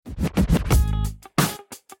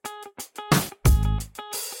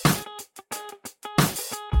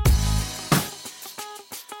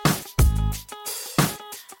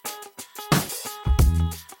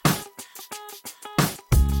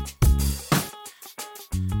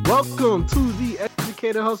Welcome to the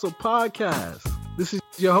Educated Hustle Podcast. This is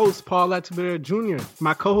your host, Paul Latibera Jr.,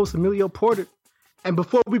 my co-host, Emilio Porter. And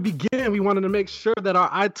before we begin, we wanted to make sure that our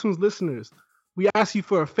iTunes listeners, we ask you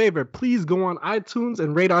for a favor. Please go on iTunes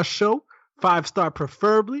and rate our show, 5-star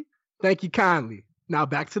preferably. Thank you kindly. Now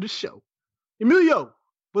back to the show. Emilio,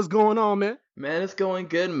 what's going on, man? Man, it's going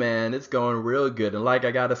good, man. It's going real good. And like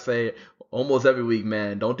I gotta say almost every week,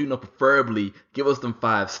 man, don't do no preferably. Give us them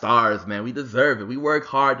 5 stars, man. We deserve it. We work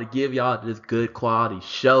hard to give y'all this good quality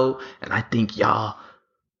show. And I think y'all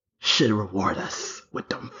should reward us with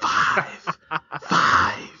them 5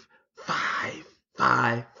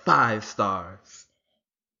 stars.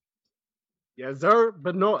 Yes, sir.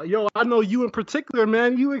 But no, yo, I know you in particular,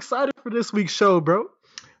 man. You excited for this week's show, bro?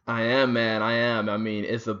 I am, man. I am. I mean,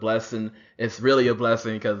 it's a blessing. It's really a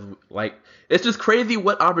blessing because, like, it's just crazy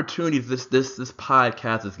what opportunities this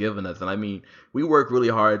podcast has given us. And I mean, we work really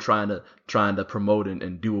hard trying to promote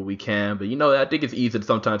and do what we can. But I think it's easy to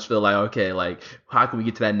sometimes feel like, okay, like, how can we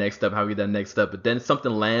get to that next step? How can we get to that next step? But then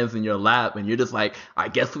something lands in your lap, and you're just like, I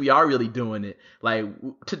guess we are really doing it. Like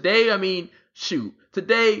today, I mean,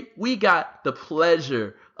 today we got the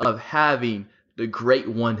pleasure of having the great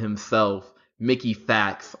one himself, Mickey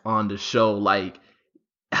Factz, on the show. Like,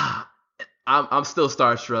 I'm still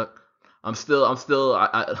starstruck. I'm still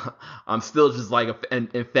just like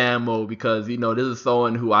in fan mode because this is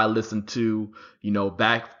someone who I listened to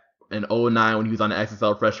back in 2009 when he was on the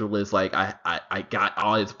XXL Freshman list. Like I got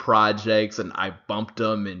all his projects and I bumped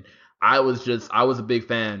them, and I was a big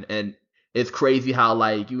fan. And it's crazy how,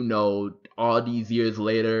 like, all these years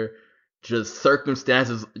later, just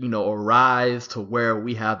circumstances, arise to where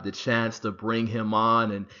we have the chance to bring him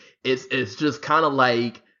on. And it's just kind of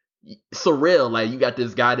like surreal. Like, you got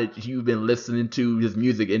this guy that you've been listening to his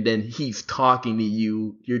music, and then he's talking to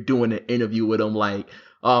you. You're doing an interview with him. Like,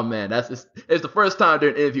 oh man, it's the first time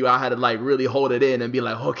during an interview I had to like really hold it in and be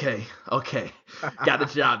like, okay, got a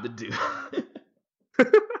job to do.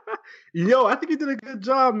 Yo, I think you did a good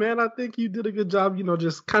job, man. I think you did a good job,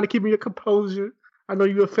 just kind of keeping your composure. I know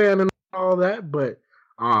you're a fan and all that, but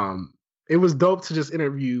it was dope to just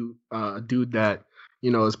interview a dude that,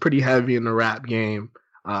 is pretty heavy in the rap game,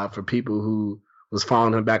 for people who was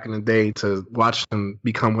following him back in the day to watch him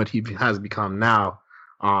become what he has become now.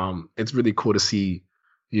 It's really cool to see,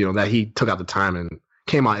 that he took out the time and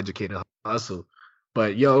came out Educated Hustle.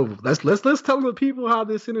 But yo, let's tell the people how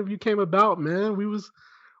this interview came about, man. We was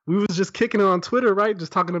just kicking it on Twitter, right?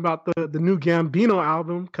 Just talking about the new Gambino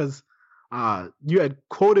album, because you had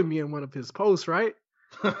quoted me in one of his posts, right?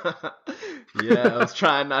 Yeah, I was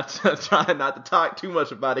trying not to talk too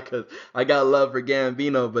much about it because I got love for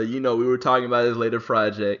Gambino, but we were talking about his later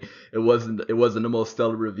project. It wasn't the most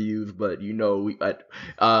stellar reviews, but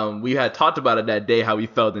we had talked about it that day how we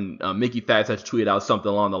felt, and Mickey Factz had tweeted out something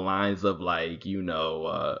along the lines of like,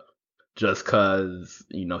 just cause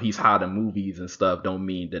he's hot in movies and stuff don't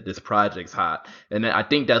mean that this project's hot. And I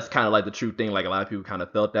think that's kind of like the true thing. Like, a lot of people kind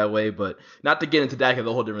of felt that way, but not to get into that because it's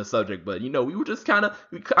a whole different subject. But we were just I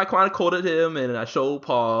kind of quoted him, and I showed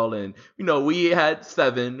Paul, and we had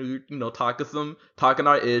Seven, talking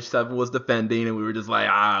our ish. Seven was defending, and we were just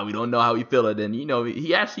like, we don't know how we feel it. And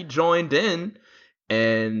he actually joined in,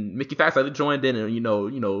 and Mickey Factz actually joined in,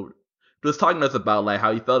 and was talking to us about like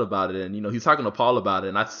how he felt about it, and he was talking to Paul about it,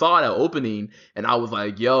 and I saw that opening, and I was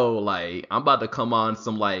like, yo, like, I'm about to come on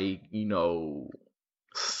some like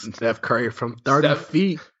Steph Curry from 30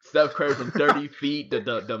 feet. Steph Curry from 30 feet,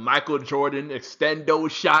 the Michael Jordan extendo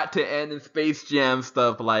shot to end in Space Jam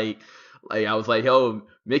stuff. Like I was like, yo,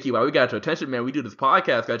 Mickey, why we got your attention, man? We do this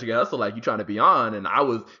podcast, got you guys, so like, you trying to be on. And that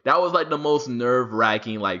was like the most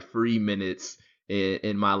nerve-wracking like 3 minutes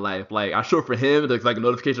in my life. Like, I'm sure for him, there's like a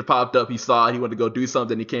notification popped up, he saw it, he wanted to go do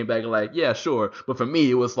something, he came back and like, yeah, sure. But for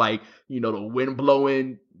me, it was like, the wind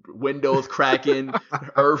blowing, windows cracking,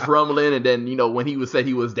 earth rumbling, and then when he said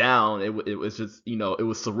he was down, it was just it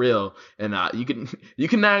was surreal. And you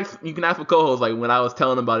can ask for co-hosts, like, when I was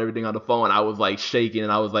telling him about everything on the phone, I was like shaking,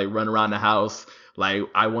 and I was like running around the house like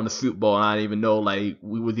I won a Super Bowl and I didn't even know like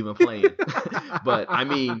we was even playing. But I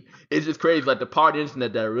mean, it's just crazy, like the part of the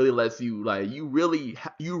internet that really lets you, like, you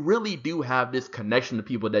really do have this connection to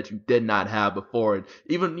people that you did not have before. And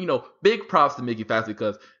even big props to Mickey Factz,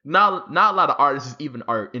 because not a lot of artists even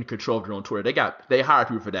are in control of their own Twitter. They hire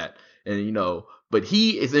people for that, and but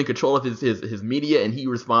he is in control of his media, and he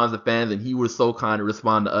responds to fans, and he was so kind to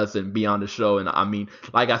respond to us and be on the show. And I mean,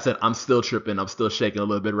 like I said, I'm still tripping. I'm still shaking a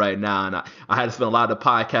little bit right now. And I had to spend a lot of the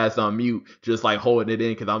podcast on mute, just like holding it in,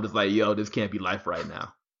 because I'm just like, yo, this can't be life right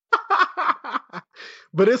now.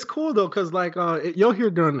 But it's cool though, because like you'll hear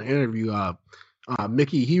during the interview,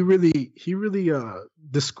 Mickey, he really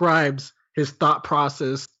describes his thought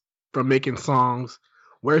process from making songs,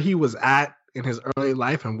 where he was at in his early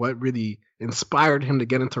life, and what really inspired him to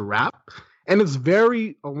get into rap. And it's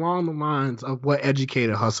very along the lines of what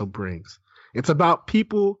Educated Hustle brings. It's about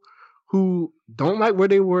people who don't like where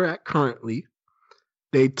they were at currently.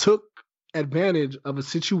 They took advantage of a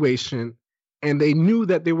situation and they knew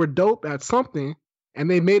that they were dope at something and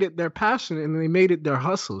they made it their passion and they made it their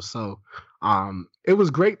hustle. So it was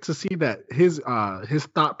great to see that his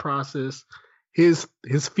thought process, his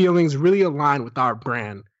feelings really align with our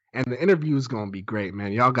brand, and the interview is gonna be great,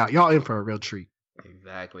 man. Y'all in for a real treat.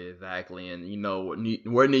 Exactly. And, you know,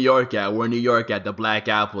 we're New York at. We're New York at the Black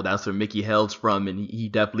Apple. That's where Mickey hails from. And he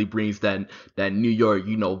definitely brings that New York,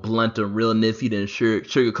 you know, blunt and realness. He didn't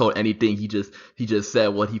sugarcoat anything. He just said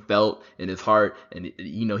what he felt in his heart. And,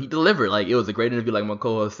 you know, he delivered. Like, it was a great interview, like my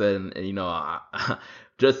co-host said. And you know, I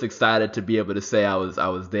just excited to be able to say I was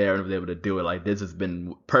there and was able to do it. Like, this has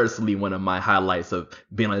been personally one of my highlights of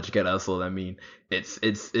being on Educated Hustle. I mean,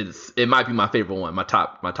 it might be my favorite one, my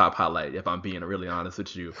top highlight, if I'm being really honest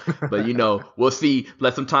with you. But, you know, we'll see.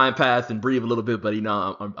 Let some time pass and breathe a little bit. But, you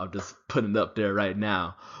know, I'm just putting it up there right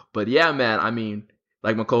now. But yeah, man, I mean,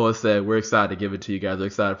 like my co-host said, we're excited to give it to you guys. We're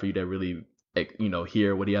excited for you to really, you know,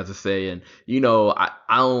 hear what he has to say. And, you know, I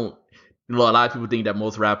don't. You know, a lot of people think that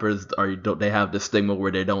most rappers they have this stigma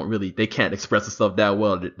where they can't express themselves that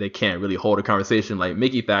well. They can't really hold a conversation. Like,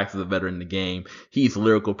 Mickey Factz is a veteran in the game. He's a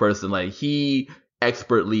lyrical person. Like, he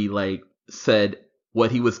expertly like said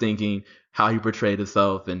what he was thinking, how he portrayed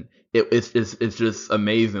himself, and it's just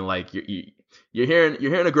amazing. Like, you're hearing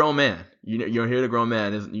a grown man. You're hearing a grown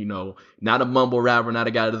man. Is, you know, not a mumble rapper, not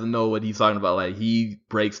a guy that doesn't know what he's talking about. Like, he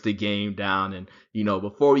breaks the game down, and, you know,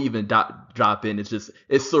 before we even drop in, it's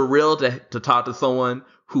surreal to talk to someone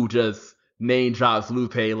who just name drops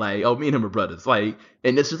Lupe, like, oh, me and him are brothers. Like,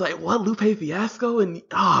 and it's just like, what, Lupe Fiasco? And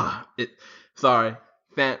sorry,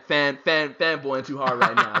 fanboying too hard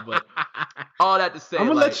right now, but all that to say, I'm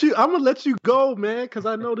gonna let you go, man, because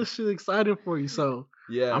I know this shit exciting for you. So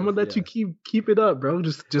yeah, I'm gonna let you keep it up, bro.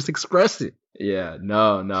 Just express it. Yeah,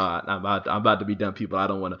 no, I'm about to be done, people. I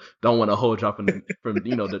don't want to hold you from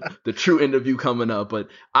you know the true interview coming up, but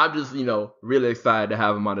I'm just, you know, really excited to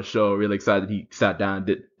have him on the show. Really excited he sat down,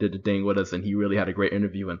 did the thing with us, and he really had a great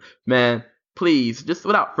interview. And, man, please, just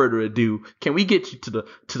without further ado, can we get you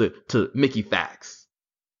to Mickey Factz?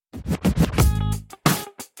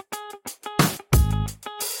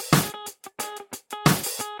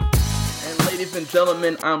 Ladies and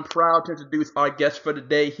gentlemen, I'm proud to introduce our guest for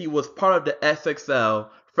today. He was part of the XXL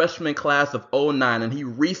Freshman class of '09, and he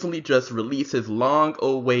recently just released his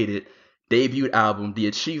long-awaited debut album, The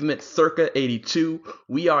Achievement Circa 82.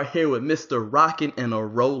 We are here with Mr. Rockin' and a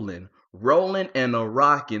Rollin',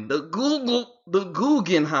 the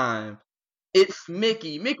Guggenheim. It's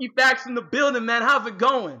Mickey Factz in the building, man. How's it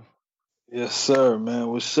going? Yes, sir, man.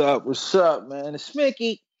 What's up, man? It's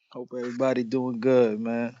Mickey. Hope everybody doing good,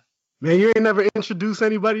 man. Man, you ain't never introduced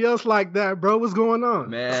anybody else like that, bro. What's going on?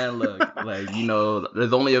 Man, look, like, you know,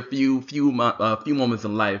 there's only a few moments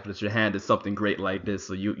in life that you're handed something great like this,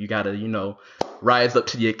 so you gotta, you know, rise up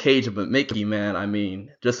to the occasion. But Mickey, man, I mean,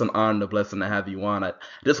 just an honor and a blessing to have you on. I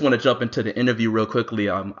just want to jump into the interview real quickly.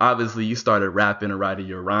 Obviously, you started rapping and writing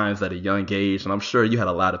your rhymes at a young age, and I'm sure you had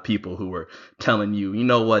a lot of people who were telling you, you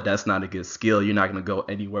know what, that's not a good skill. You're not gonna go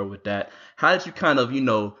anywhere with that. How did you kind of, you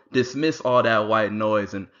know, dismiss all that white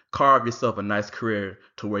noise and carve yourself a nice career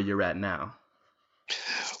to where you're at now?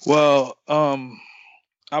 Well,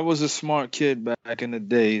 I was a smart kid back in the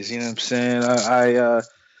days, you know what I'm saying? I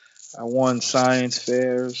won science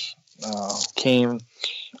fairs, came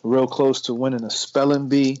real close to winning a spelling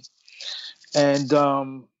bee, and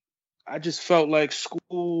I just felt like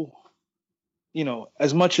school, you know,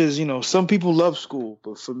 as much as, you know, some people love school,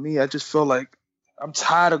 but for me, I just felt like I'm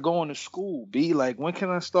tired of going to school, B. Like, when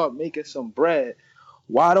can I start making some bread?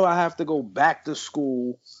 Why do I have to go back to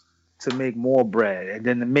school to make more bread? And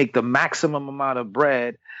then to make the maximum amount of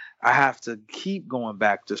bread, I have to keep going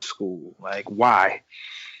back to school. Like, why?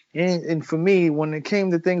 And for me, when it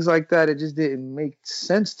came to things like that, it just didn't make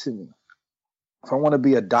sense to me. If I want to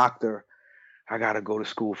be a doctor, I got to go to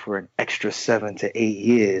school for an extra 7 to 8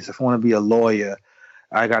 years. If I want to be a lawyer,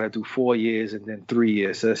 I got to do 4 years and then 3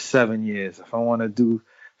 years. So that's 7 years. If I want to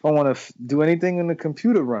do anything in the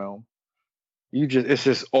computer realm,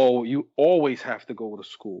 you always have to go to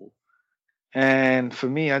school. And for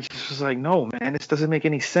me, I just was like, no, man, this doesn't make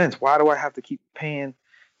any sense. Why do I have to keep paying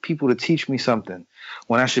people to teach me something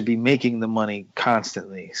when I should be making the money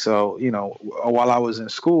constantly? So, you know, while I was in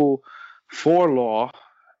school for law,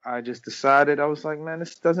 I just decided, I was like, man,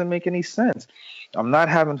 this doesn't make any sense. I'm not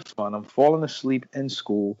having fun. I'm falling asleep in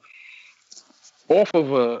school off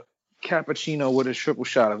of a cappuccino with a triple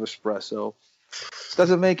shot of espresso.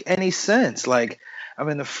 Doesn't make any sense. Like, I'm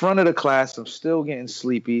in the front of the class. I'm still getting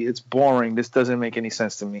sleepy. It's boring. This doesn't make any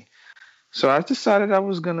sense to me. So I decided I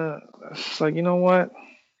was like, you know what?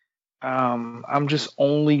 I'm just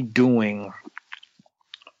only doing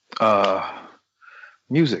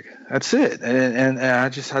music. That's it. And I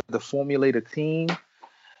just had to formulate a team.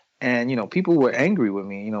 And, people were angry with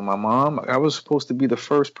me. My mom, I was supposed to be the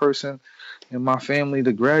first person in my family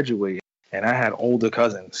to graduate. And I had older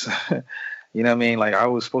cousins. You know what I mean? Like, I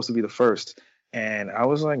was supposed to be the first. And I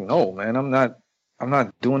was like, no, man, I'm not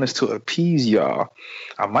doing this to appease y'all.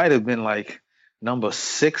 I might have been like number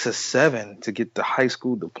 6 or 7 to get the high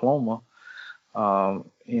school diploma. I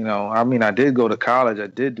did go to college. I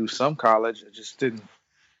did do some college. It just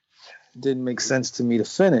didn't make sense to me to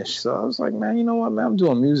finish. So I was like, man, you know what, man, I'm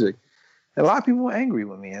doing music. And a lot of people were angry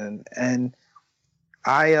with me, and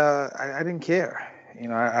I didn't care.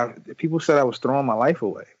 People said I was throwing my life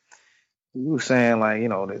away. We were saying, like,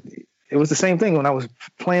 it was the same thing when I was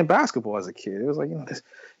playing basketball as a kid. It was like,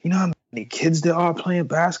 how many kids there are playing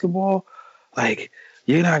basketball? Like,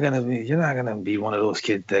 you're not gonna be one of those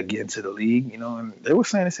kids that get into the league, And they were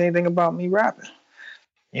saying the same thing about me rapping.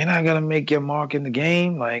 You're not gonna make your mark in the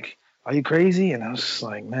game. Like, are you crazy? And I was just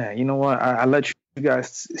like, man, you know what? I let you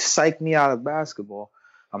guys psych me out of basketball.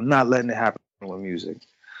 I'm not letting it happen with music.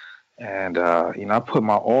 And I put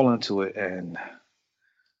my all into it, and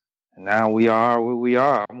now we are where we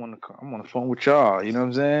are. I'm on the phone with y'all. You know what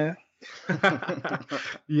I'm saying?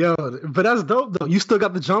 Yo, but that's dope though. You still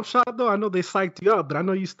got the jump shot though. I know they psyched you up, but I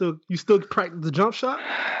know you still practice the jump shot.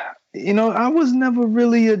 I was never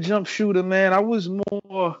really a jump shooter, man. I was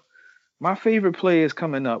more. My favorite players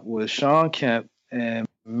coming up was Sean Kemp and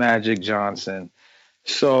Magic Johnson.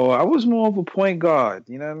 So I was more of a point guard.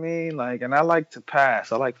 You know what I mean? Like, and I like to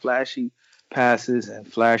pass. I like flashy passes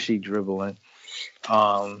and flashy dribbling.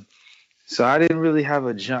 So I didn't really have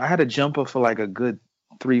a jump. I had a jumper for like a good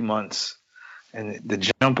 3 months, and the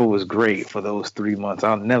jumper was great for those 3 months.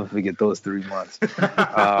 I'll never forget those 3 months.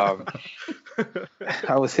 I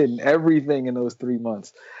was hitting everything in those 3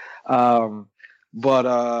 months. I'm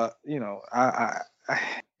not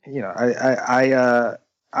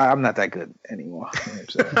that good anymore.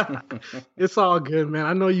 It's all good, man.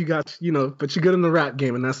 I know you got, but you're good in the rap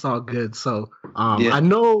game, and that's all good. So yeah. I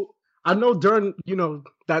know during,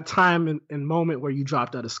 that time and moment where you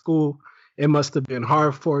dropped out of school, it must have been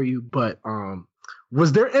hard for you. But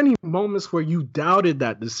was there any moments where you doubted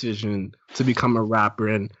that decision to become a rapper,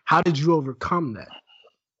 and how did you overcome that?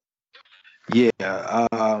 Yeah,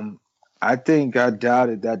 I think I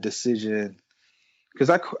doubted that decision because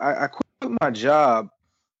I quit my job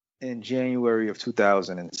in January of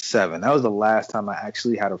 2007. That was the last time I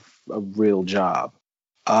actually had a real job.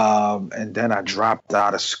 And then I dropped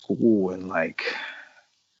out of school in like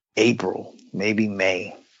April, maybe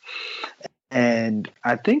May. And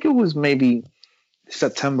I think it was maybe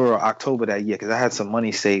September or October that year because I had some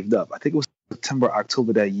money saved up. I think it was September,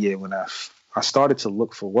 October that year when I started to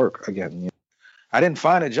look for work again. I didn't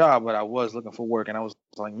find a job, but I was looking for work. And I was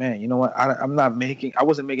like, man, you know what? I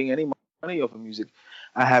wasn't making any money off of music.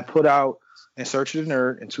 I had put out In Search of the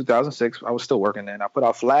Nerd in 2006. I was still working then. I put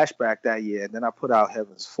out Flashback that year. And then I put out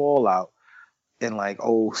Heaven's Fallout in like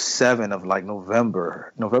 07 of like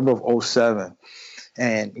November of 07.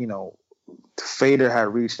 And, Fader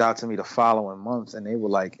had reached out to me the following month, and they were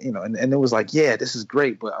like, and it was like, yeah, this is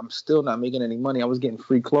great, but I'm still not making any money. I was getting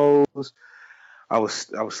free clothes. I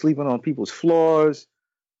was sleeping on people's floors,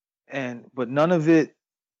 but none of it,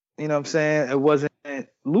 you know what I'm saying? It wasn't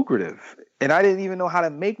lucrative. And I didn't even know how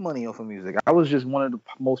to make money off of music. I was just one of the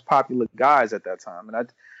most popular guys at that time. And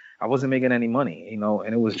I wasn't making any money,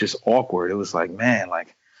 and it was just awkward. It was like, man,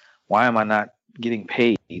 like, why am I not getting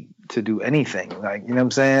paid to do anything? Like, you know what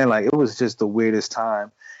I'm saying? Like, it was just the weirdest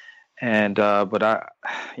time. And, but I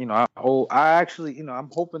actually, I'm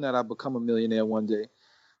hoping that I become a millionaire one day.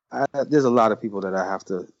 There's a lot of people that I have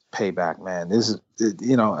to pay back, man. This is,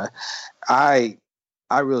 I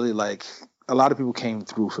really like, a lot of people came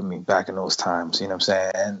through for me back in those times, you know what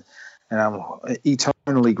I'm saying? And I'm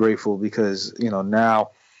eternally grateful because,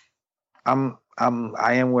 now I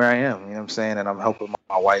am where I am, you know what I'm saying? And I'm helping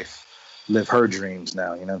my wife live her dreams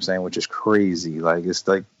now, you know what I'm saying? Which is crazy. Like, it's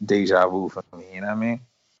like deja vu for me, you know what I mean?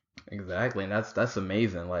 Exactly. And that's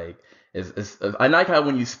amazing. Like, it's I like how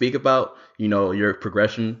when you speak about, your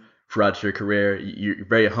progression throughout your career, you're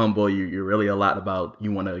very humble. You're really a lot about,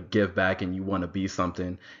 you want to give back and you want to be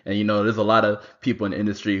something. And, there's a lot of people in the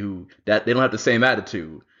industry who that they don't have the same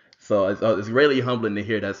attitude. So it's really humbling to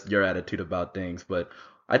hear that's your attitude about things. But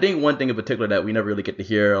I think one thing in particular that we never really get to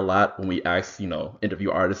hear a lot when we ask,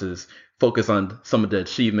 interview artists is focus on some of the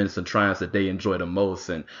achievements and triumphs that they enjoy the most.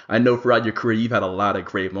 And I know throughout your career you've had a lot of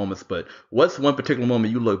great moments, but what's one particular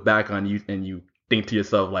moment you look back on and you think to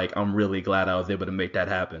yourself like, I'm really glad I was able to make that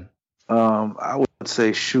happen? I would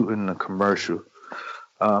say shooting the commercial.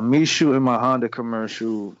 Me shooting my Honda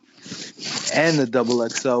commercial and the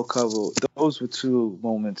XXL cover, those were two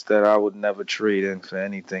moments that I would never trade in for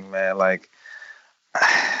anything, man. Like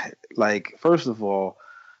first of all,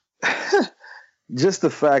 just the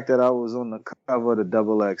fact that I was on the cover of the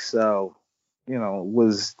XXL,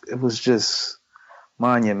 it was just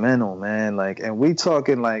monumental, man. Like, and we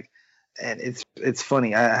talking like, and it's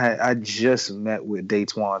funny. I just met with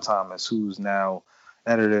Daytwan Thomas, who's now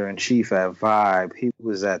editor-in-chief at Vibe. He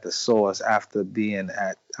was at The Source after being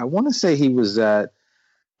at, I want to say he was at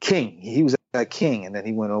King. He was at King, and then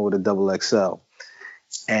he went over to XXL.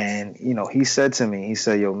 And, he said to me, he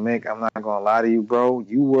said, yo, Mick, I'm not going to lie to you, bro.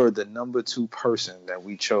 You were the number 2 person that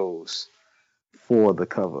we chose for the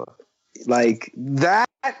cover. Like, that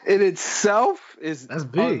in itself that's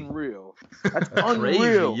big. Unreal. That's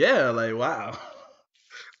unreal. Crazy. Yeah, like, wow.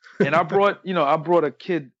 And I brought a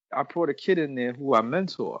kid in there who I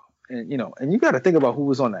mentor. And, and you got to think about who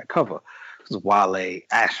was on that cover. It was Wale,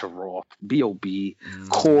 Asher Roth, B.O.B.,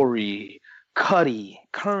 Corey, Cuddy,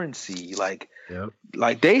 Currency. Like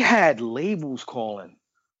they had labels calling,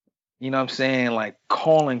 you know what I'm saying? Like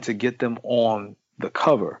calling to get them on the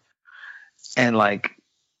cover. And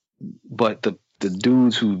but the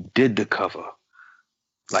dudes who did the cover,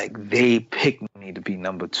 like they picked me to be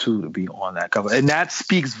number 2 to be on that cover. And that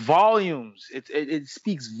speaks volumes. It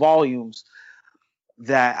speaks volumes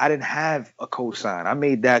that I didn't have a cosign. I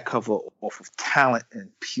made that cover off of talent and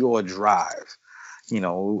pure drive.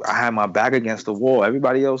 I had my back against the wall.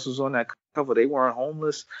 Everybody else was on that cover. They weren't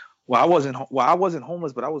homeless. I wasn't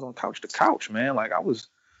homeless, but I was on couch to couch, man. Like I was,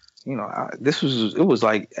 it was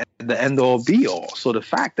like the end all be all. So the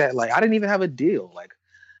fact that I didn't even have a deal,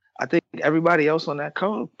 I think everybody else on that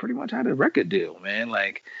cover pretty much had a record deal, man.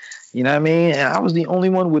 Like, you know what I mean? And I was the only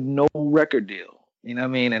one with no record deal. You know what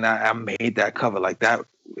I mean? And I made that cover like that.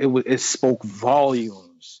 It spoke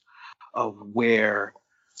volumes of where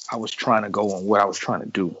I was trying to go and what I was trying to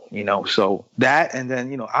do, So that, and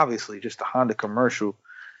then, obviously just the Honda commercial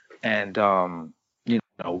and, going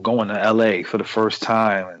to LA for the first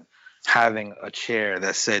time and having a chair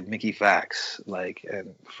that said Mickey Factz,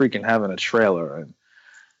 and freaking having a trailer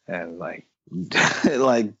and like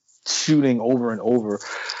shooting over and over,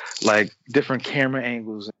 like different camera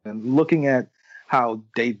angles and looking at how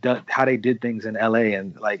they did things in LA,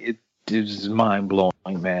 and it was mind blowing,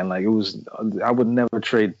 man. Like I would never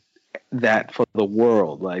trade that for the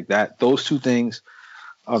world. Like that, those two things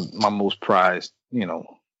are my most prized,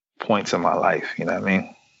 points in my life. You know what I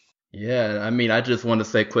mean? Yeah, I mean, I just want to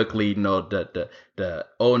say quickly, that the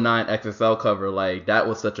 '09 XXL cover, that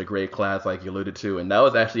was such a great class, like you alluded to, and that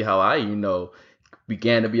was actually how I,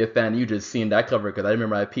 began to be a fan of you, just seeing that cover, because I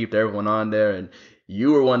remember I peeped everyone on there, and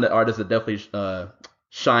you were one of the artists that definitely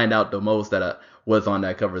shined out the most that was on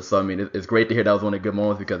that cover. So I mean, it's great to hear that was one of the good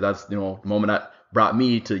moments, because that's the moment that brought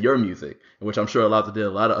me to your music, which I'm sure a lot of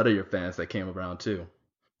other your fans that came around too.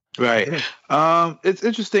 Right. It's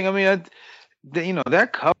interesting. I mean,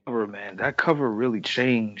 that cover, man, that cover really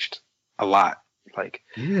changed a lot.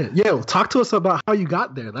 Yeah. Talk to us about how you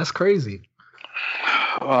got there. That's crazy.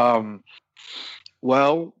 How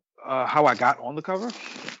I got on the cover?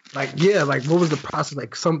 What was the process?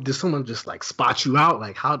 Did someone just spot you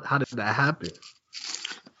out? How did that happen?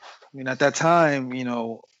 I mean, at that time,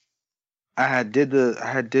 I had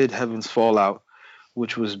did Heaven's Fallout,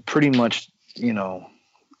 which was pretty much,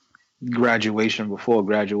 graduation, before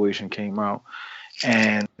graduation came out.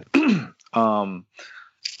 And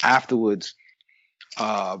afterwards,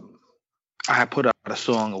 I had put out a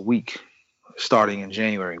song a week starting in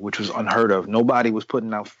January, which was unheard of. Nobody was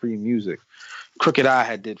putting out free music. Crooked Eye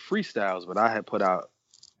had did freestyles, but I had put out,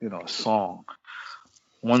 a song,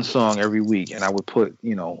 one song every week. And I would put,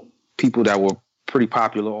 people that were pretty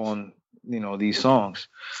popular on, these songs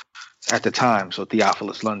at the time. So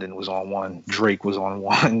Theophilus London was on one, Drake was on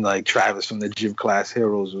one, Travis from the Gym Class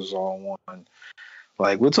Heroes was on one.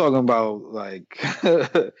 We're talking about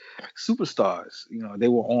superstars, they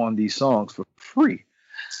were on these songs for free.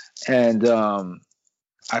 And I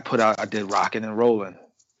did Rockin' and Rollin'.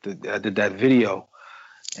 I did that video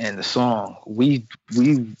and the song.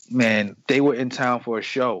 They were in town for a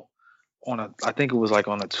show I think it was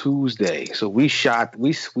on a Tuesday. So we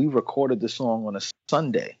recorded the song on a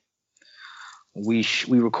Sunday. We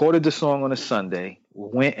recorded the song on a Sunday.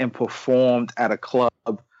 went and performed at a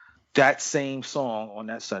club that same song on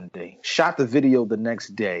that Sunday, shot the video the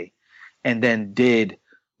next day, and then did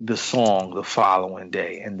the song the following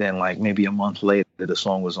day. And then like maybe a month later, the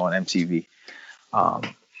song was on MTV.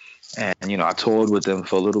 And, you know, I toured with them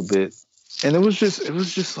for a little bit, and it was just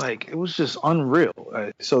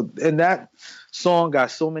unreal. So, and that song got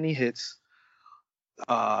so many hits.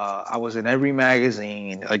 I was in every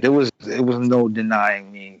magazine. Like it was no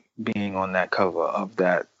denying me being on that cover of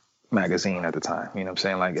that magazine at the time. You know what I'm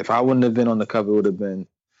saying? Like if I wouldn't have been on the cover, it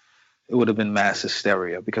would have been mass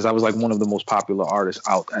hysteria because I was like one of the most popular artists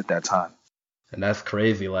out at that time. And that's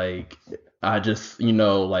crazy. Like I just, you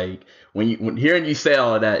know, like when hearing you say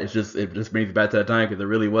all of that, it just brings me back to that time because it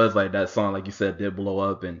really was like that song, like you said, did blow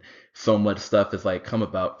up and so much stuff has like come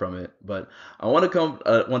about from it. But I want to talk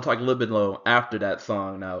a little bit after that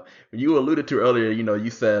song. Now, when you alluded to earlier, you know, you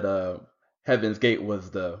said Heaven's Gate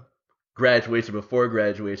was the graduation before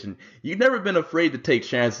graduation. You've never been afraid to take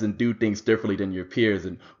chances and do things differently than your peers.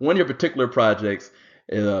 And one of your particular projects,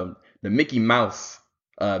 the Mickey MauSe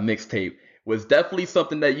mixtape, was definitely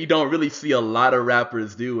something that you don't really see a lot of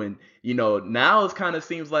rappers do. And, you know, now it kind of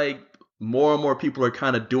seems like more and more people are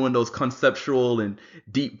kind of doing those conceptual and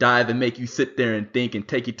deep dive and make you sit there and think and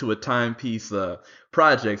take you to a timepiece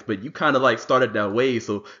projects. But you kind of like started that way.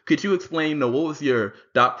 So could you explain, what was your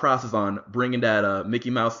thought process on bringing that Mickey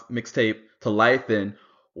MauSe mixtape to life, and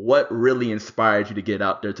what really inspired you to get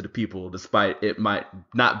out there to the people despite it might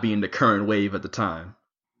not be in the current wave at the time?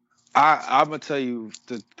 I'm gonna tell you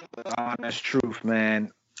the honest truth, man.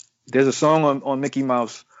 There's a song on Mickey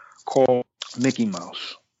MauSe called Mickey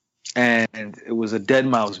MauSe, and it was a Dead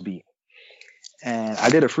Mouse beat, and I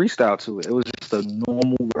did a freestyle to it. It was just a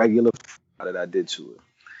normal, regular freestyle that I did to it.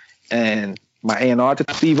 And my A&R to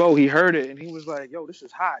Steve O, he heard it and he was like, "Yo, this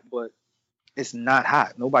is hot, but it's not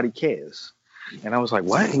hot. Nobody cares." And I was like,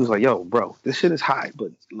 "What?" He was like, "Yo, bro, this shit is hot,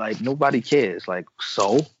 but like nobody cares. Like,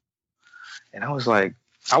 so?" And I was like,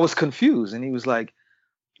 I was confused, and he was like,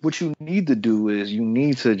 "What you need to do is you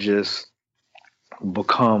need to just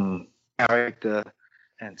become character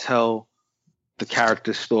and tell the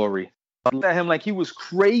character story." I looked at him like he was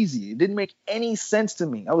crazy. It didn't make any sense to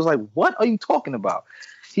me. I was like, "What are you talking about?"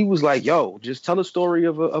 He was like, "Yo, just tell a story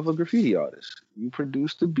of a graffiti artist. You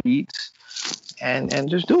produce the beats and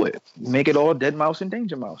just do it. Make it all Dead Mouse and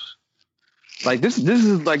Danger Mouse." Like this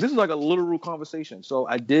is like a literal conversation. So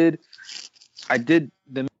I did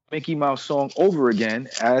the Mickey MauSe song over again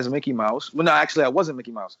as Mickey MauSe. Well, no, actually, I wasn't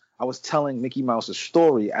Mickey MauSe. I was telling Mickey MauSe's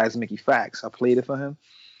story as Mickey Factz. I played it for him.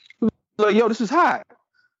 He was like, "Yo, this is hot,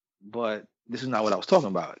 but this is not what I was talking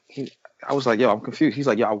about." I was like, "Yo, I'm confused." He's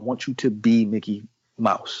like, "Yo, I want you to be Mickey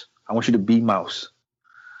MauSe. I want you to be Mouse."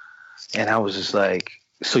 And I was just like,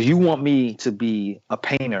 "So you want me to be a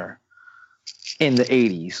painter in the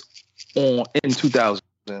 80s in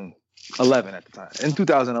 2011 at the time? In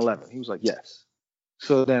 2011. He was like, "Yes."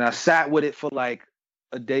 So then I sat with it for like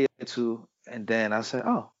a day or two, and then I said,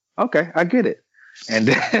 "Oh, okay, I get it." And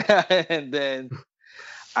then, and then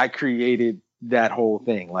I created that whole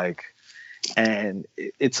thing. Like, and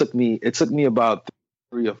it took me about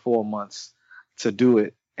 3 or 4 months to do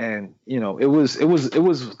it. And you know, it was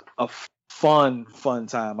a fun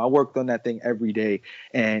time. I worked on that thing every day,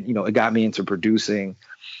 and you know, it got me into producing.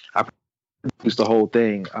 I produced the whole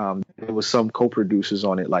thing. There was some co-producers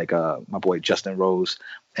on it, like my boy Justin Rose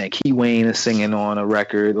and Key Wayne is singing on a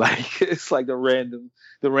record. Like it's like the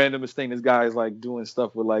randomest thing. This guy is like doing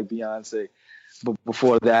stuff with like Beyonce, but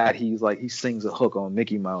before that, he sings a hook on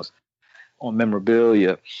Mickey MauSe on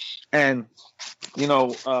Memorabilia. And you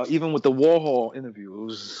know, even with the Warhol interview, it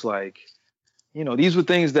was just like, you know, these were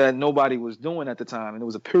things that nobody was doing at the time, and it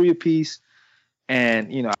was a period piece.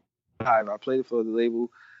 And you know, I played it for the label.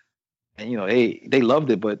 And, you know, they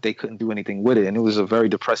loved it, but they couldn't do anything with it. And it was a very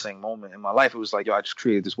depressing moment in my life. It was like, yo, I just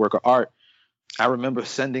created this work of art. I remember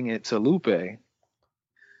sending it to Lupe.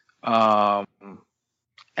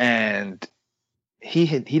 And he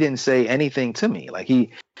didn't say anything to me. Like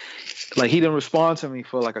he didn't respond to me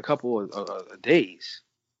for like a couple of days.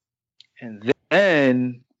 And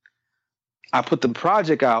then I put the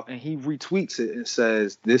project out and he retweets it and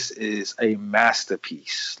says, "This is a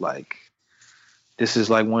masterpiece. Like, this is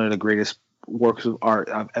like one of the greatest works of art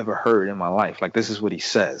I've ever heard in my life." Like, this is what he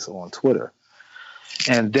says on Twitter.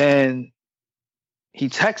 And then he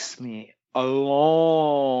texts me a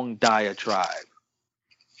long diatribe,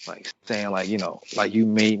 like saying like, you know, like, "You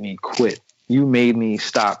made me quit. You made me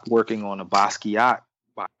stop working on a Basquiat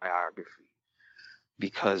biography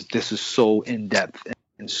because this is so in-depth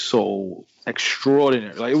and so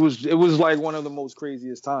extraordinary." Like, it was like one of the most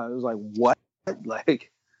craziest times. It was like, what?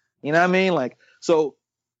 Like, you know what I mean? Like, So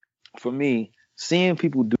for me, seeing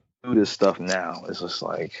people do this stuff now is just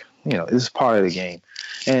like, it's part of the game.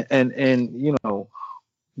 And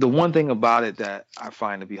the one thing about it that I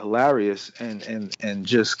find to be hilarious and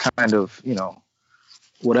just kind of,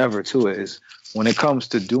 whatever to it is when it comes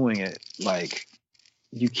to doing it, like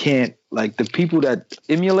you can't, like the people that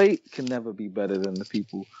emulate can never be better than the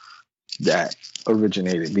people that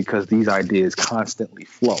originated, because these ideas constantly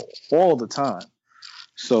flow all the time.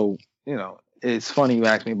 So, it's funny you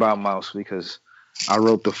asked me about MauSe, because I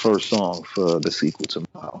wrote the first song for the sequel to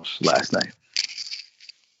MauSe last night.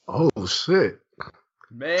 Oh shit.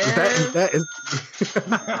 Man, that is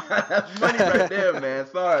that's money right there, man.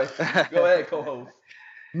 Sorry. Go ahead, co-host.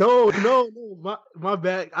 No, my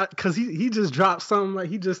bad. Because he just dropped something, like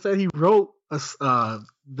he just said he wrote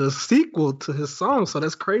the sequel to his song. So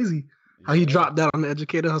that's crazy how he dropped that on the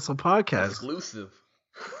Educated Hustle podcast. Exclusive.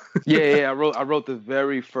 Yeah. I wrote the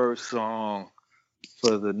very first song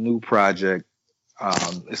for the new project.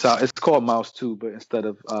 It's called MauSe 2, but instead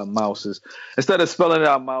of instead of spelling it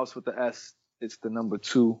out MauSe with the S, it's the number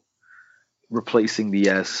 2, replacing the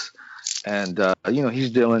S. And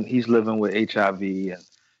he's living with HIV, and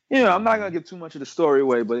I'm not gonna give too much of the story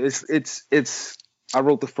away, but it's I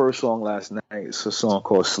wrote the first song last night. It's a song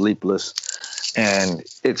called Sleepless, and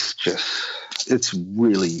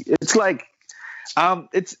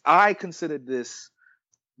I consider this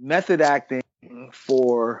method acting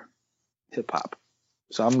for hip hop.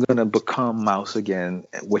 So I'm gonna become MauSe again,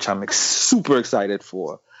 which I'm super excited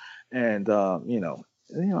for. And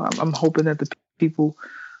I'm hoping that the people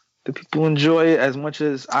enjoy it as much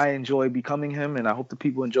as I enjoy becoming him, and I hope the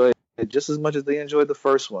people enjoy it just as much as they enjoyed the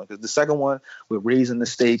first one. Because the second one, we're raising the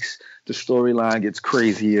stakes, the storyline gets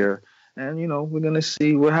crazier, and we're gonna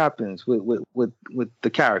see what happens with the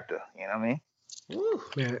character. You know what I mean? Woo.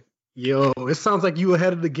 Man, yo, it sounds like you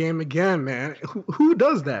ahead of the game again, man. Who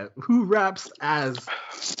does that? Who raps as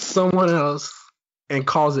someone else and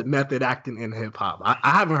calls it method acting in hip hop? I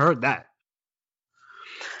haven't heard that.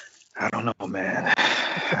 I don't know, man.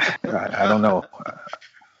 I don't know.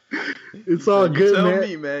 It's all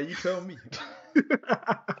good, man. You tell me.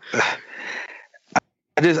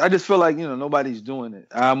 I just feel like nobody's doing it.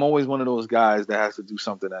 I'm always one of those guys that has to do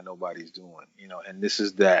something that nobody's doing, and this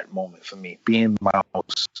is that moment for me. Being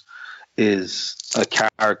MauSe is a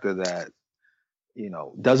character that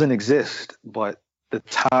doesn't exist, but the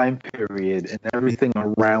time period and everything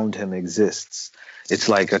around him exists. It's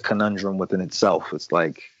like a conundrum within itself. It's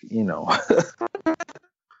like,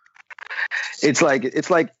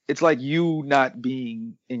 it's like you not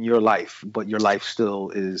being in your life, but your life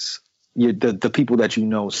still is, the people that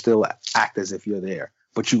still act as if you're there,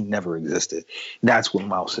 but you never existed. That's what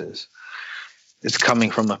MauSe is. It's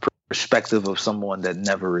coming from a perspective of someone that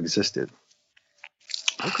never existed.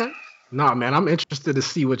 Okay. Nah, man, I'm interested to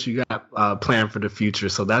see what you got planned for the future.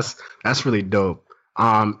 So that's really dope.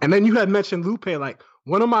 And then you had mentioned Lupe. Like,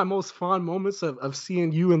 one of my most fond moments of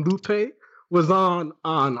seeing you and Lupe was on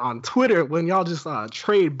Twitter when y'all just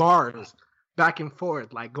trade bars back and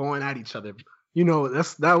forth, like going at each other.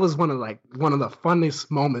 That was one of the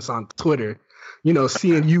funnest moments on Twitter.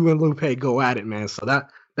 Seeing you and Lupe go at it, man. So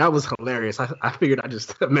that was hilarious. I figured I'd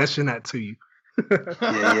just mention that to you.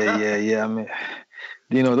 Yeah. I mean,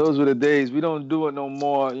 those were the days. We don't do it no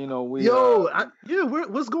more.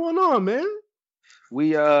 What's going on, man?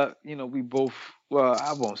 We we both. Well,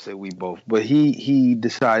 I won't say we both, but he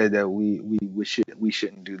decided that we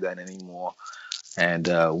shouldn't do that anymore, and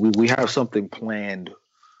we have something planned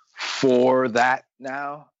for that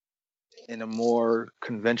now, in a more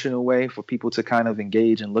conventional way for people to kind of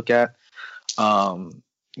engage and look at, on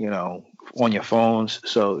your phones.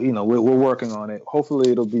 So, we're working on it.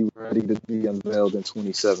 Hopefully it'll be ready to be unveiled in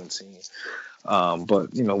 2017. But,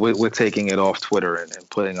 we're taking it off Twitter and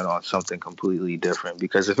putting it on something completely different,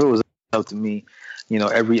 because if it was up to me,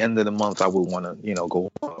 every end of the month I would want to,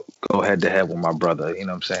 go head to head with my brother, you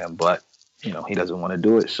know what I'm saying? But, he doesn't want to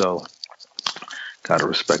do it. So gotta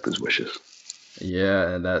respect his wishes. Yeah,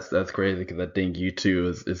 and that's crazy, because I think you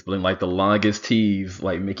two it's been like the longest tease,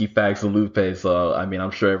 like Mickey Factz and Lupe. So I mean,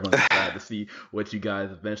 I'm sure everyone's excited to see what you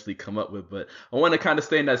guys eventually come up with. But I want to kind of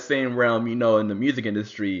stay in that same realm, in the music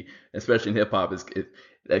industry, especially in hip hop.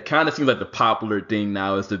 It kind of seems like the popular thing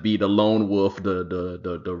now is to be the lone wolf,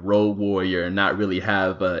 the road warrior, and not really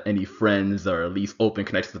have any friends, or at least open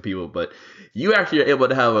connections to people. But you actually are able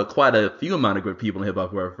to have quite a few amount of good people in hip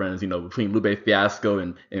hop who are friends, between Lupe Fiasco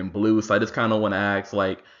and Blue. So I just kind of want to ask,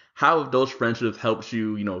 like, how have those friendships helped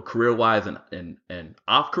you, career wise and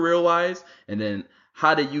off career wise, and then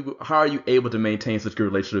how are you able to maintain such good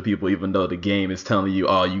relationships with people, even though the game is telling you,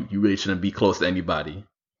 oh, you really shouldn't be close to anybody?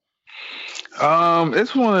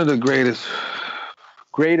 It's one of the greatest,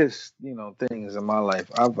 things in my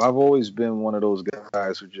life. I've always been one of those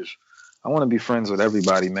guys who just I want to be friends with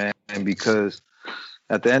everybody, man, because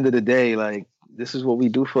at the end of the day, like this is what we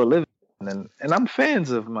do for a living, and I'm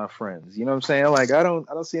fans of my friends. You know what I'm saying? Like I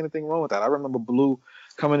don't see anything wrong with that. I remember Blue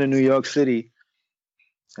coming to New York City,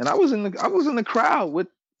 and I was in the crowd with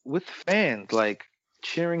fans, like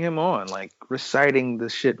cheering him on, like reciting the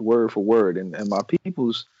shit word for word, and my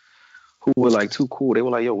peoples who were like too cool. They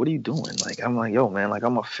were like, "Yo, what are you doing?" Like, I'm like, "Yo, man, like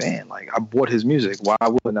I'm a fan. Like, I bought his music. Why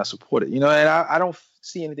wouldn't I support it?" And I don't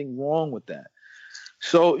see anything wrong with that.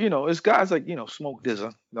 So, it's guys like, Smoke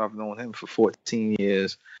DZA. I've known him for 14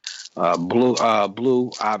 years.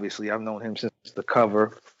 Blue, obviously, I've known him since the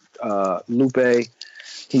cover. Lupe,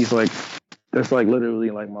 he's like, that's like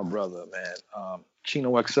literally like my brother, man.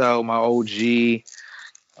 Chino XL, my OG.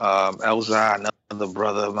 Elza, another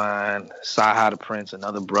brother of mine. Saha the Prince,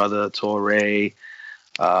 another brother. Torre.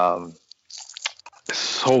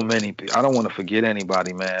 So many people. I don't want to forget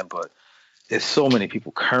anybody, man, but there's so many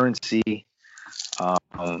people. Currency.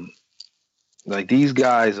 Like these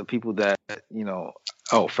guys are people that,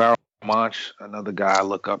 Pharaoh Monch, another guy I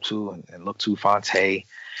look up to and look to. Fonte.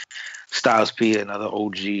 Styles P, another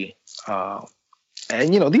OG.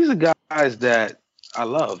 And, these are guys that I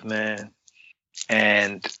love, man.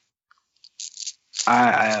 And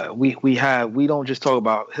we don't just talk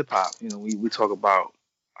about hip hop. We talk about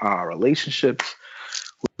our relationships.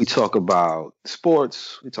 We talk about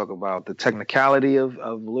sports. We talk about the technicality of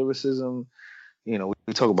lyricism.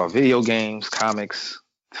 We talk about video games, comics,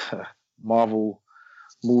 Marvel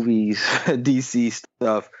movies, DC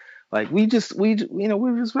stuff. Like we're just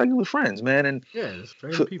regular friends, man. And Yeah, it's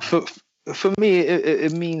regular people. For me,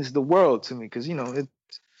 it means the world to me because it's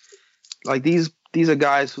like these are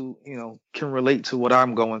guys who can relate to what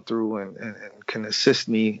I'm going through and can assist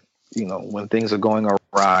me when things are going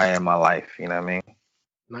awry in my life. You know what I mean?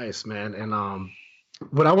 Nice, man. And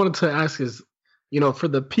what I wanted to ask is, for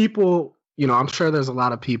the people, I'm sure there's a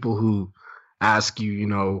lot of people who ask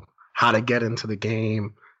you, how to get into the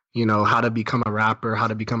game, how to become a rapper, how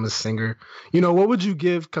to become a singer. What would you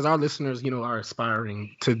give? Because our listeners, are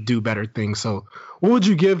aspiring to do better things. So what would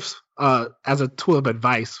you give as a tool of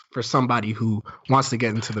advice for somebody who wants to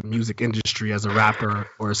get into the music industry as a rapper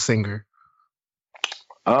or a singer?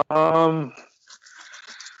 Well,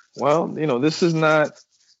 this is not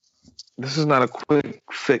a quick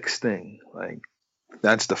fix thing. Like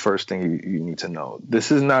that's the first thing you need to know.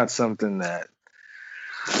 This is not something that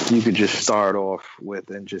you could just start off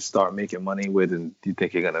with and just start making money with and you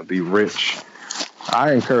think you're going to be rich.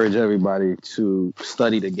 I encourage everybody to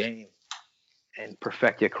study the game and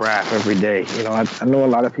perfect your craft every day. I know a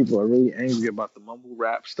lot of people are really angry about the mumble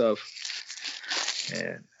rap stuff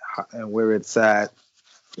and where it's at.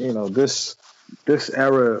 This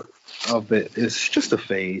era of it is just a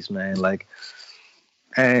phase, man. Like,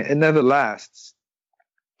 and it never lasts.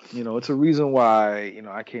 It's a reason why,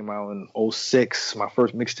 I came out in 06. My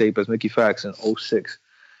first mixtape as Mickey Factz in 06.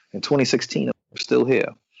 In 2016, I'm still here.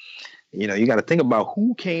 You got to think about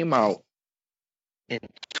who came out in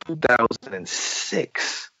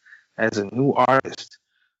 2006 as a new artist.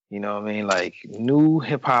 You know what I mean? Like new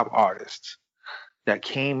hip hop artists that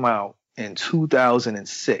came out in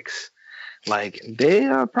 2006. Like they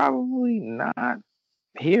are probably not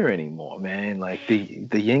here anymore, man. Like the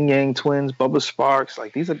Yin Yang Twins, Bubba Sparks,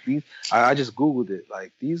 like these. I just Googled it.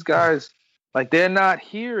 Like these guys, like they're not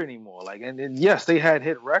here anymore. Like and yes, they had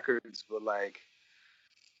hit records, but like,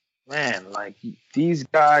 man, like these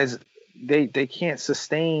guys, they can't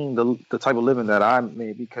sustain the type of living that I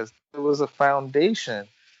made because there was a foundation,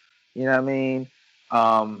 you know what I mean,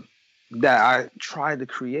 that I tried to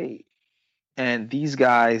create. And these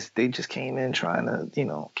guys, they just came in trying to,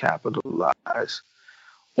 capitalize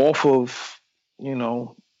off of,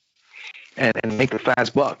 and make the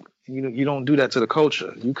fast buck. You don't do that to the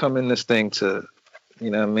culture. You come in this thing to,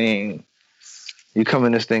 you know what I mean? You come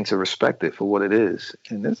in this thing to respect it for what it is.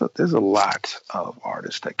 And there's a lot of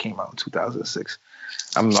artists that came out in 2006.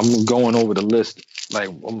 I'm going over the list, like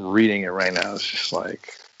I'm reading it right now. It's just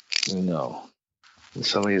like,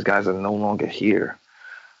 some of these guys are no longer here.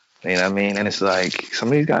 You know what I mean? And it's like some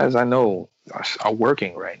of these guys I know are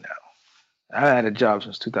working right now. I had a job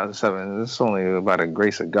since 2007. It's only by the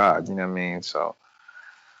grace of God. You know what I mean? So,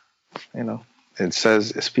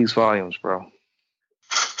 it speaks volumes, bro.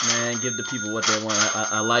 Man, give the people what they want.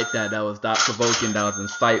 I like that. That was thought-provoking. That was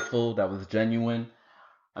insightful. That was genuine.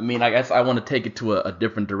 I mean, I guess I want to take it to a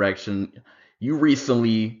different direction. You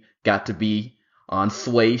recently got to be on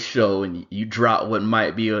Sway's show, and you dropped what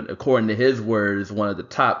might be, according to his words, one of the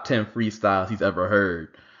top 10 freestyles he's ever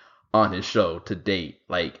heard. on his show to date.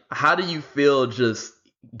 Like, how do you feel just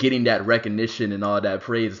getting that recognition and all that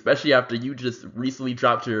praise, especially after you just recently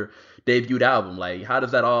dropped your debut album? Like, how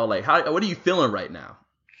does that all, like, what are you feeling right now?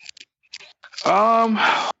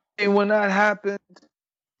 When that happened,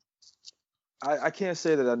 I can't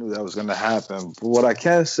say that I knew that was going to happen. But what I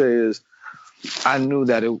can say is I knew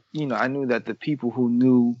that I knew that the people who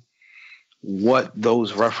knew what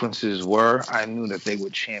those references were, I knew that they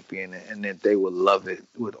would champion it and that they would love it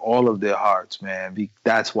with all of their hearts, man.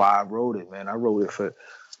 That's why I wrote it, man. I wrote it for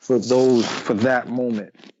that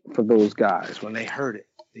moment, for those guys. When they heard it,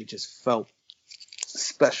 they just felt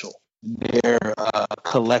special. Their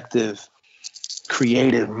collective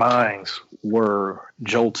creative minds were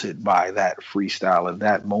jolted by that freestyle at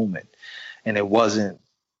that moment. And it wasn't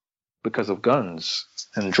because of guns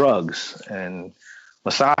and drugs and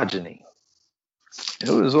misogyny. It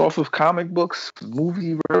was off of comic books,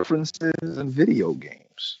 movie references, and video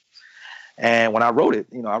games. And when I wrote it,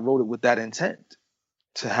 I wrote it with that intent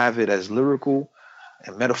to have it as lyrical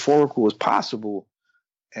and metaphorical as possible,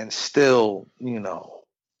 and still able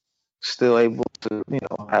to,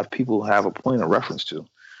 have people have a point of reference to.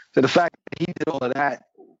 So the fact that he did all of that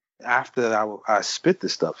after I spit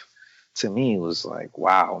this stuff, to me was like,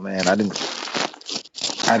 wow, man, I didn't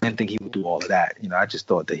think he would do all of that. I just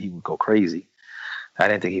thought that he would go crazy. I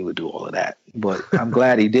didn't think he would do all of that, but I'm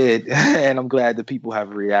glad he did, and I'm glad that people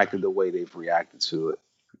have reacted the way they've reacted to it.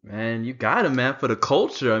 Man, you got it, man, for the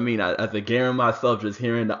culture. I mean, as a gamer myself, just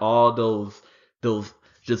hearing all those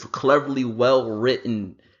just cleverly well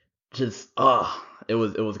written, just it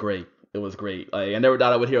was great. It was great. Like, I never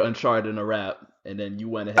thought I would hear Uncharted in a rap, and then you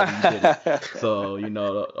went ahead and did it. So,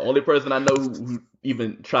 the only person I know who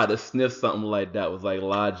even tried to sniff something like that was like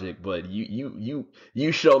Logic, but you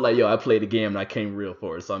showed like, yo, I played the game and I came real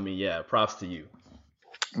for it. So I mean, yeah, props to you.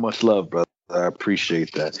 Much love, brother. I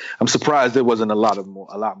appreciate that. I'm surprised there wasn't a lot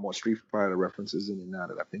more Street Fighter references in it now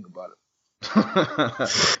that I think about it.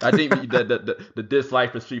 I think the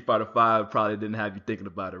dislike for Street Fighter 5 probably didn't have you thinking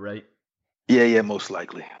about it, right? Yeah, most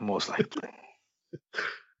likely.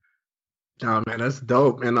 Nah, man, that's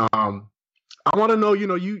dope. And I want to know,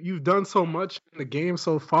 you've done so much in the game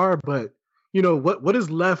so far, but what is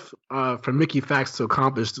left for Mickey Factz to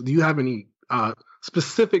accomplish? Do you have any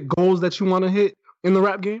specific goals that you want to hit in the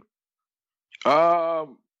rap game? To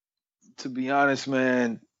be honest,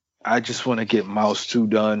 man, I just want to get MauSe 2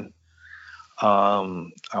 done.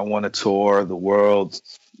 I want to tour the world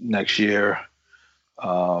next year.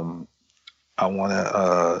 I want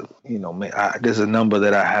to, there's a number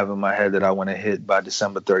that I have in my head that I want to hit by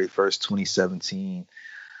December 31st, 2017,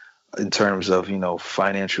 in terms of,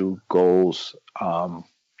 financial goals.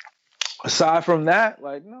 Aside from that,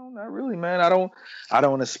 like, no, not really, man. I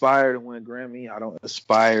don't aspire to win a Grammy. I don't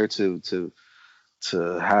aspire to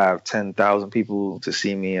have 10,000 people to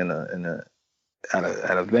see me at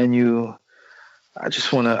a venue. I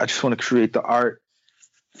just want to create the art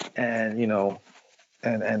and,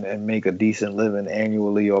 and make a decent living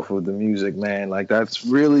annually off of the music, man. Like, that's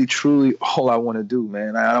really, truly all I want to do,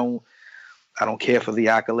 man. I don't care for the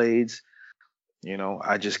accolades.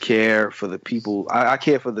 I just care for the people. I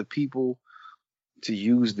care for the people to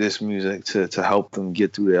use this music to help them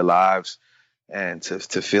get through their lives and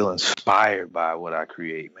to feel inspired by what I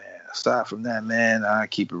create, man. Aside from that, man, I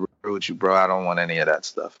keep it real with you, bro. I don't want any of that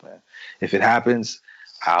stuff, man. If it happens,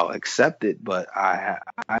 I'll accept it, but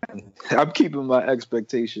I'm keeping my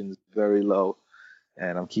expectations very low,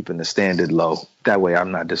 and I'm keeping the standard low. That way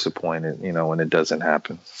I'm not disappointed, when it doesn't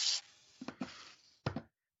happen.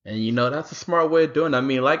 And that's a smart way of doing it. I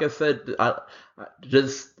mean, like I said, I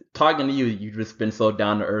just talking to you, you've just been so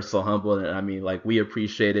down to earth, so humble, and I mean, like, we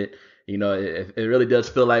appreciate it. It really does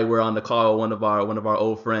feel like we're on the call with one of our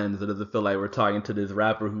old friends. It doesn't feel like we're talking to this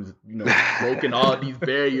rapper who's broken all these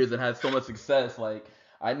barriers and has so much success. Like,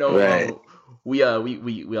 I know, right.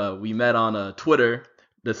 We met on Twitter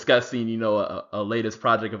discussing a latest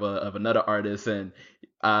project of another artist, and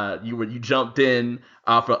you jumped in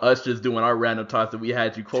for us just doing our random talks that we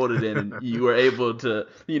had you quoted in, and you were able to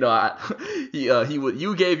you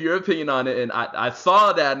gave your opinion on it, and I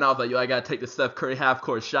saw that, and I was like, yo, I gotta take the Steph Curry half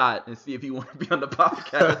court shot and see if he want to be on the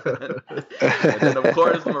podcast. and then of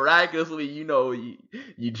course, miraculously, you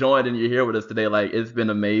joined and you're here with us today. Like, it's been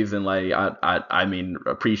amazing. Like, I mean,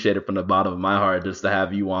 appreciate it from the bottom of my heart just to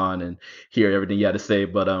have you on and hear everything you had to say.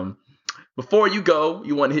 But before you go,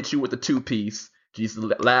 you want to hit you with the 2-piece. These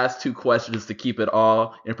last 2 questions to keep it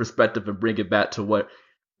all in perspective and bring it back to what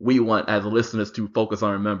we want as listeners to focus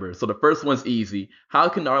on and remember. So the first one's easy. How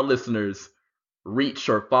can our listeners reach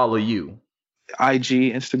or follow you?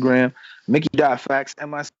 IG, Instagram, Mickey.Factz,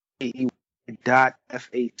 MICKE Factz.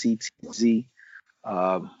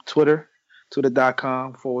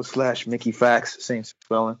 Twitter.com/Mickey Factz, same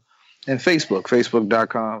spelling. And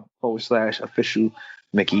Facebook.com/official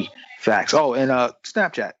Mickey Factz. Oh, and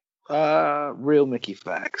Snapchat, real Mickey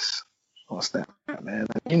Factz on Snapchat, man.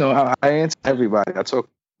 You know how I answer everybody. I talk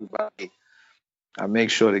to everybody. I make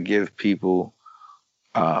sure to give people,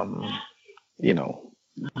 their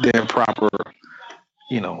proper,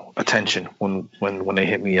 attention when they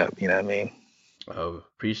hit me up. You know what I mean? Oh,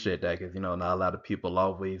 appreciate that because not a lot of people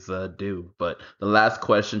always do. But the last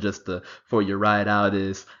question, for your ride out,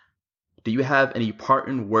 is: do you have any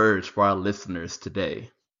parting words for our listeners today?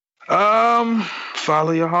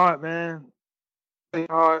 Follow your heart, man. Follow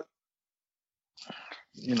your heart.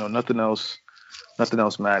 Nothing else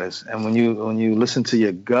matters. And when you listen to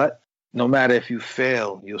your gut, no matter if you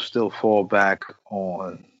fail, you'll still fall back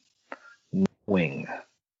on knowing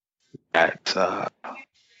that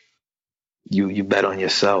you bet on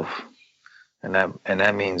yourself, and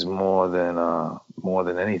that means more than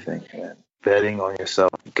anything, man. Betting on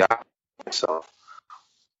yourself, got yourself.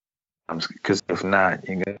 Because if not,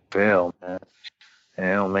 you're gonna fail, man. And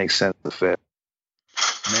it don't make sense to fail.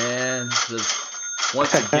 Man, just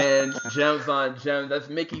once again, gems on gems. That's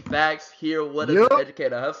Mickey Factz here with us at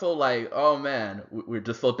Educator Hustle. Like, oh man, we're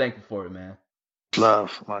just so thankful for it, man.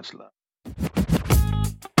 Love, much love.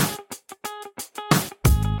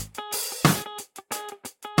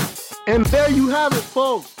 And there you have it,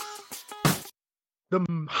 folks. The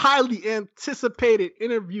highly anticipated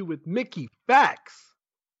interview with Mickey Factz.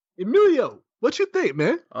 Emilio, what you think,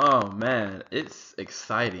 man? Oh man, it's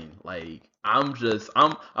exciting. Like I'm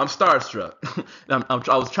starstruck.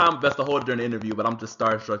 I was trying my best to hold it during the interview, but I'm just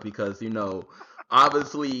starstruck because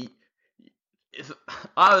obviously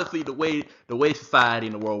the way society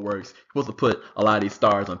in the world works, you're supposed to put a lot of these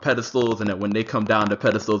stars on pedestals, and then when they come down to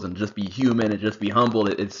pedestals and just be human and just be humble,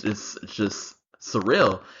 it's just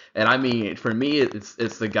surreal. And I mean, for me,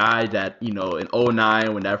 it's the guy that in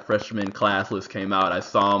 2009 when that freshman class list came out, I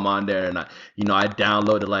saw him on there, and I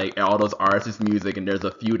downloaded like all those artists' music, and there's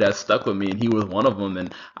a few that stuck with me, and he was one of them.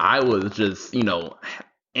 And I was just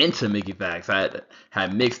into Mickey Factz. I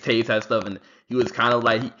had mixtapes, had stuff, and he was kind of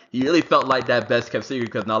like he really felt like that best kept secret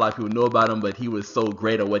because not a lot of people know about him, but he was so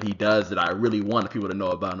great at what he does that I really wanted people to know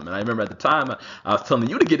about him. And I remember at the time I was telling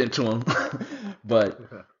you to get into him, but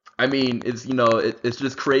I mean, it's it's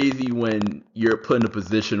just crazy when you're put in a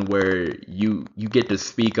position where you get to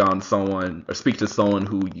speak on someone or speak to someone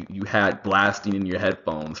who you had blasting in your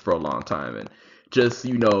headphones for a long time, and just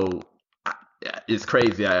it's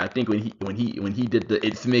crazy. I think when he did the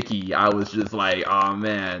It's Mickey, I was just like, oh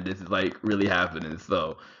man, this is like really happening.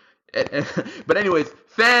 So, but anyways,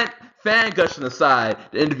 fan gushing aside,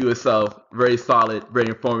 the interview itself very solid, very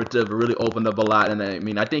informative. It really opened up a lot, and I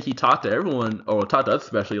mean, I think he talked to everyone, or talked to us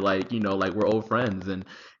especially, like like we're old friends, and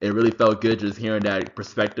it really felt good just hearing that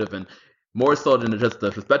perspective, and more so than just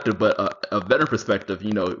the perspective, but a veteran perspective.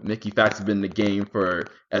 Mickey Factz has been in the game for,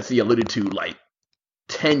 as he alluded to, like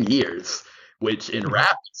 10 years, which in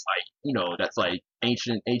rap is like that's like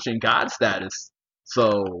ancient god status.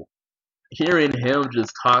 So hearing him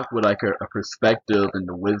just talk with like a perspective and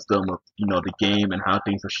the wisdom of the game and how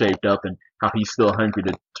things are shaped up and how he's still hungry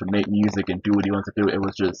to make music and do what he wants to do, it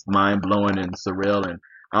was just mind blowing and surreal. And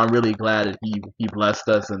I'm really glad that he blessed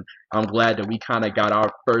us, and I'm glad that we kind of got our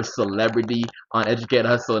first celebrity on Educate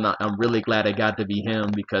Hustle, and I'm really glad it got to be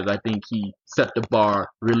him because I think he set the bar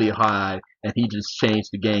really high, and he just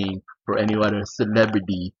changed the game for any other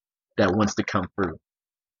celebrity that wants to come through.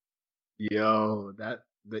 Yo, that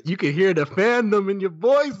you can hear the fandom in your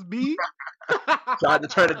voice, B. Tried to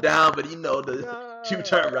turn it down, but the shoe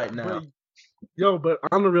turn right now. But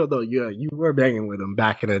on the real though, yeah, you were banging with him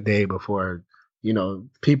back in the day before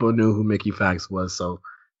people knew who Mickey Factz was. So,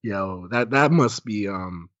 that must be a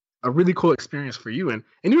really cool experience for you, and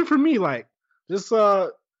even for me, like just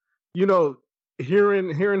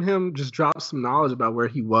hearing him just drop some knowledge about where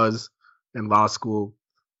he was in law school,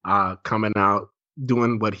 coming out,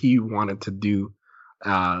 doing what he wanted to do,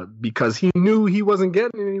 because he knew he wasn't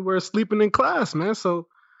getting anywhere sleeping in class, man. So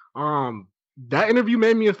that interview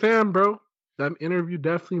made me a fan, bro. That interview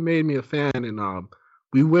definitely made me a fan, and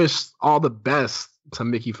we wish all the best to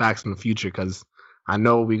Mickey Factz in the future because I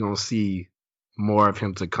know we're going to see more of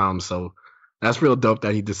him to come. So that's real dope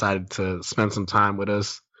that he decided to spend some time with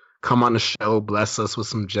us, come on the show, bless us with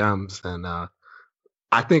some gems. And I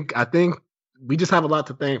think we just have a lot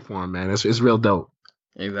to thank for him, man. It's real dope.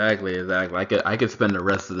 Exactly. I could spend the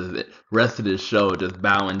rest of this show just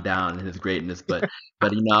bowing down in his greatness, but I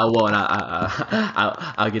won't.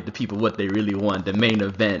 I'll get the people what they really want: the main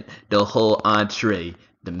event, the whole entree,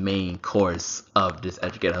 the main course of this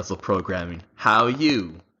Educate Hustle programming. How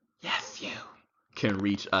you, yes you, can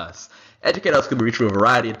reach us. Educate Hustle can be reached through a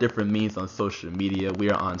variety of different means on social media.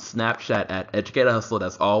 We are on Snapchat at Educate Hustle.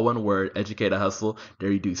 That's all one word, Educate Hustle.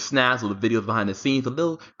 There you do snaps with videos behind the scenes, a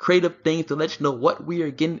little creative things to let you know what we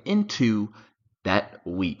are getting into that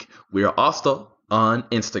week. We are also on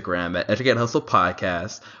Instagram at Educate Hustle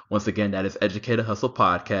Podcast. Once again, that is Educate Hustle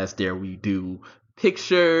Podcast. There we do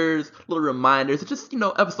pictures, little reminders, just,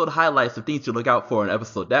 episode highlights of things to look out for in an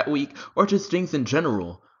episode that week, or just things in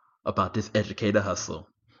general about this Educator Hustle.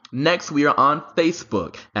 Next, we are on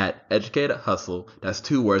Facebook at Educator Hustle. That's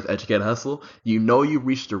 2 words, Educator Hustle. You know you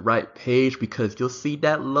reached the right page because you'll see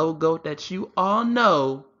that logo that you all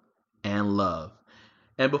know and love.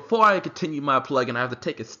 And before I continue my plugging, I have to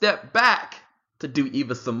take a step back to do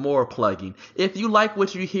even some more plugging. If you like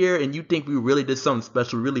what you hear and you think we really did something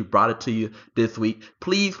special, we really brought it to you this week,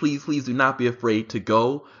 please do not be afraid to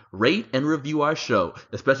go rate and review our show,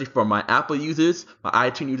 especially for my Apple users, my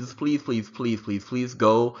iTunes users. Please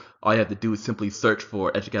go. All you have to do is simply search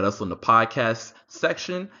for Educate Us on the podcast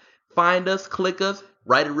section. Find us, click us,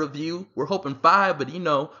 write a review. We're hoping 5, but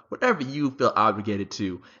whatever you feel obligated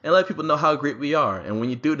to, and let people know how great we are. And when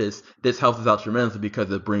you do this helps us out tremendously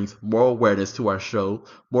because it brings more awareness to our show,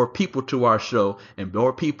 more people to our show, and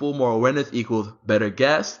more people, more awareness equals better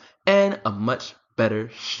guests and a much better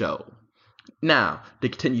show. Now, to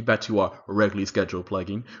continue back to our regularly scheduled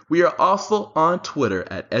plugging, we are also on Twitter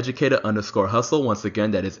at Educator_Hustle. Once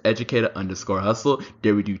again, that is Educator_Hustle.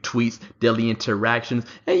 There we do tweets, daily interactions,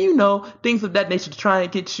 and things of that nature to try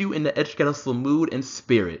and get you in the Educator Hustle mood and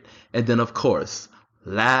spirit. And then, of course,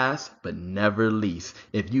 last but never least,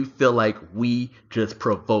 if you feel like we just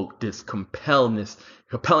provoke this compellingness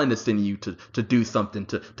in you to do something,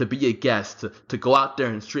 to be a guest, to go out there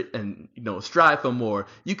and strive for more,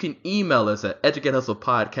 you can email us at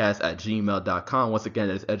educatehustlepodcast@gmail.com. Once again,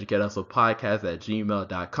 that's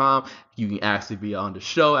educatehustlepodcast@gmail.com. You can actually be on the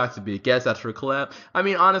show, actually be a guest, ask for a collab. I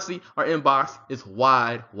mean, honestly, our inbox is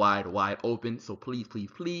wide open. So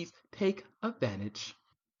please take advantage.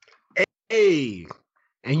 Hey,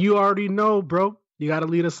 and you already know, bro. You got to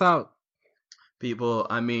lead us out. People,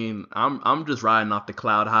 I mean, I'm just riding off the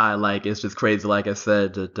cloud high. Like, it's just crazy, like I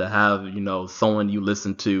said, to have, someone you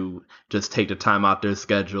listen to just take the time out their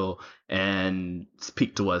schedule and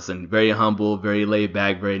speak to us. And very humble, very laid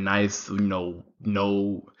back, very nice, no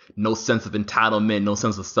sense of entitlement, no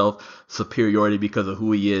sense of self-superiority because of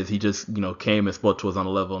who he is. He just, came and spoke to us on a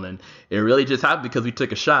level. And it really just happened because we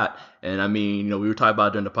took a shot. And I mean, we were talking about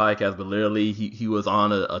it during the podcast, but literally he was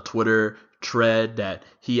on a Twitter thread that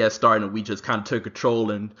he had started, and we just kind of took control.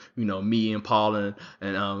 And me and Paul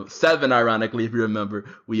and Seven, ironically, if you remember,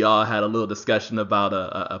 we all had a little discussion about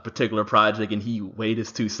a particular project, and he weighed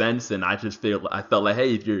his 2 cents. And I felt like,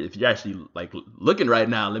 hey, if you're actually like looking right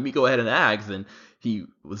now, let me go ahead and ask. And he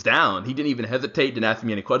was down. He didn't even hesitate, didn't ask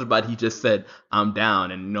me any questions about it. He just said, I'm down.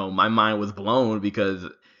 And my mind was blown because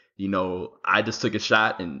I just took a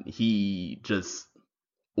shot, and he just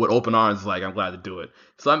with open arms, like, I'm glad to do it.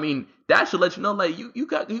 So I mean, that should let you know, like, you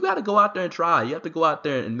got to go out there and try. You have to go out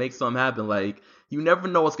there and make something happen. Like, you never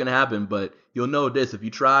know what's gonna happen, but you'll know this: if you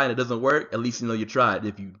try and it doesn't work, at least you tried.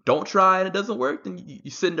 If you don't try and it doesn't work, then you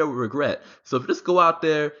sit there with regret. So just go out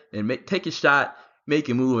there and take a shot, make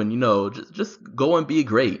it move, and just go and be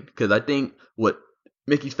great. Because I think what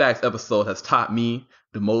Mickey Factz episode has taught me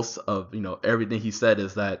the most of everything he said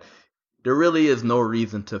is that there really is no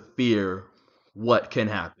reason to fear what can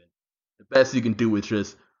happen. The best you can do is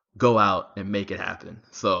just go out and make it happen.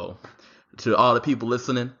 So to all the people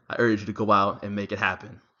listening, I urge you to go out and make it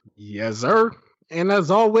happen. Yes, sir. And as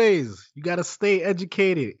always, you got to stay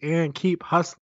educated and keep hustling.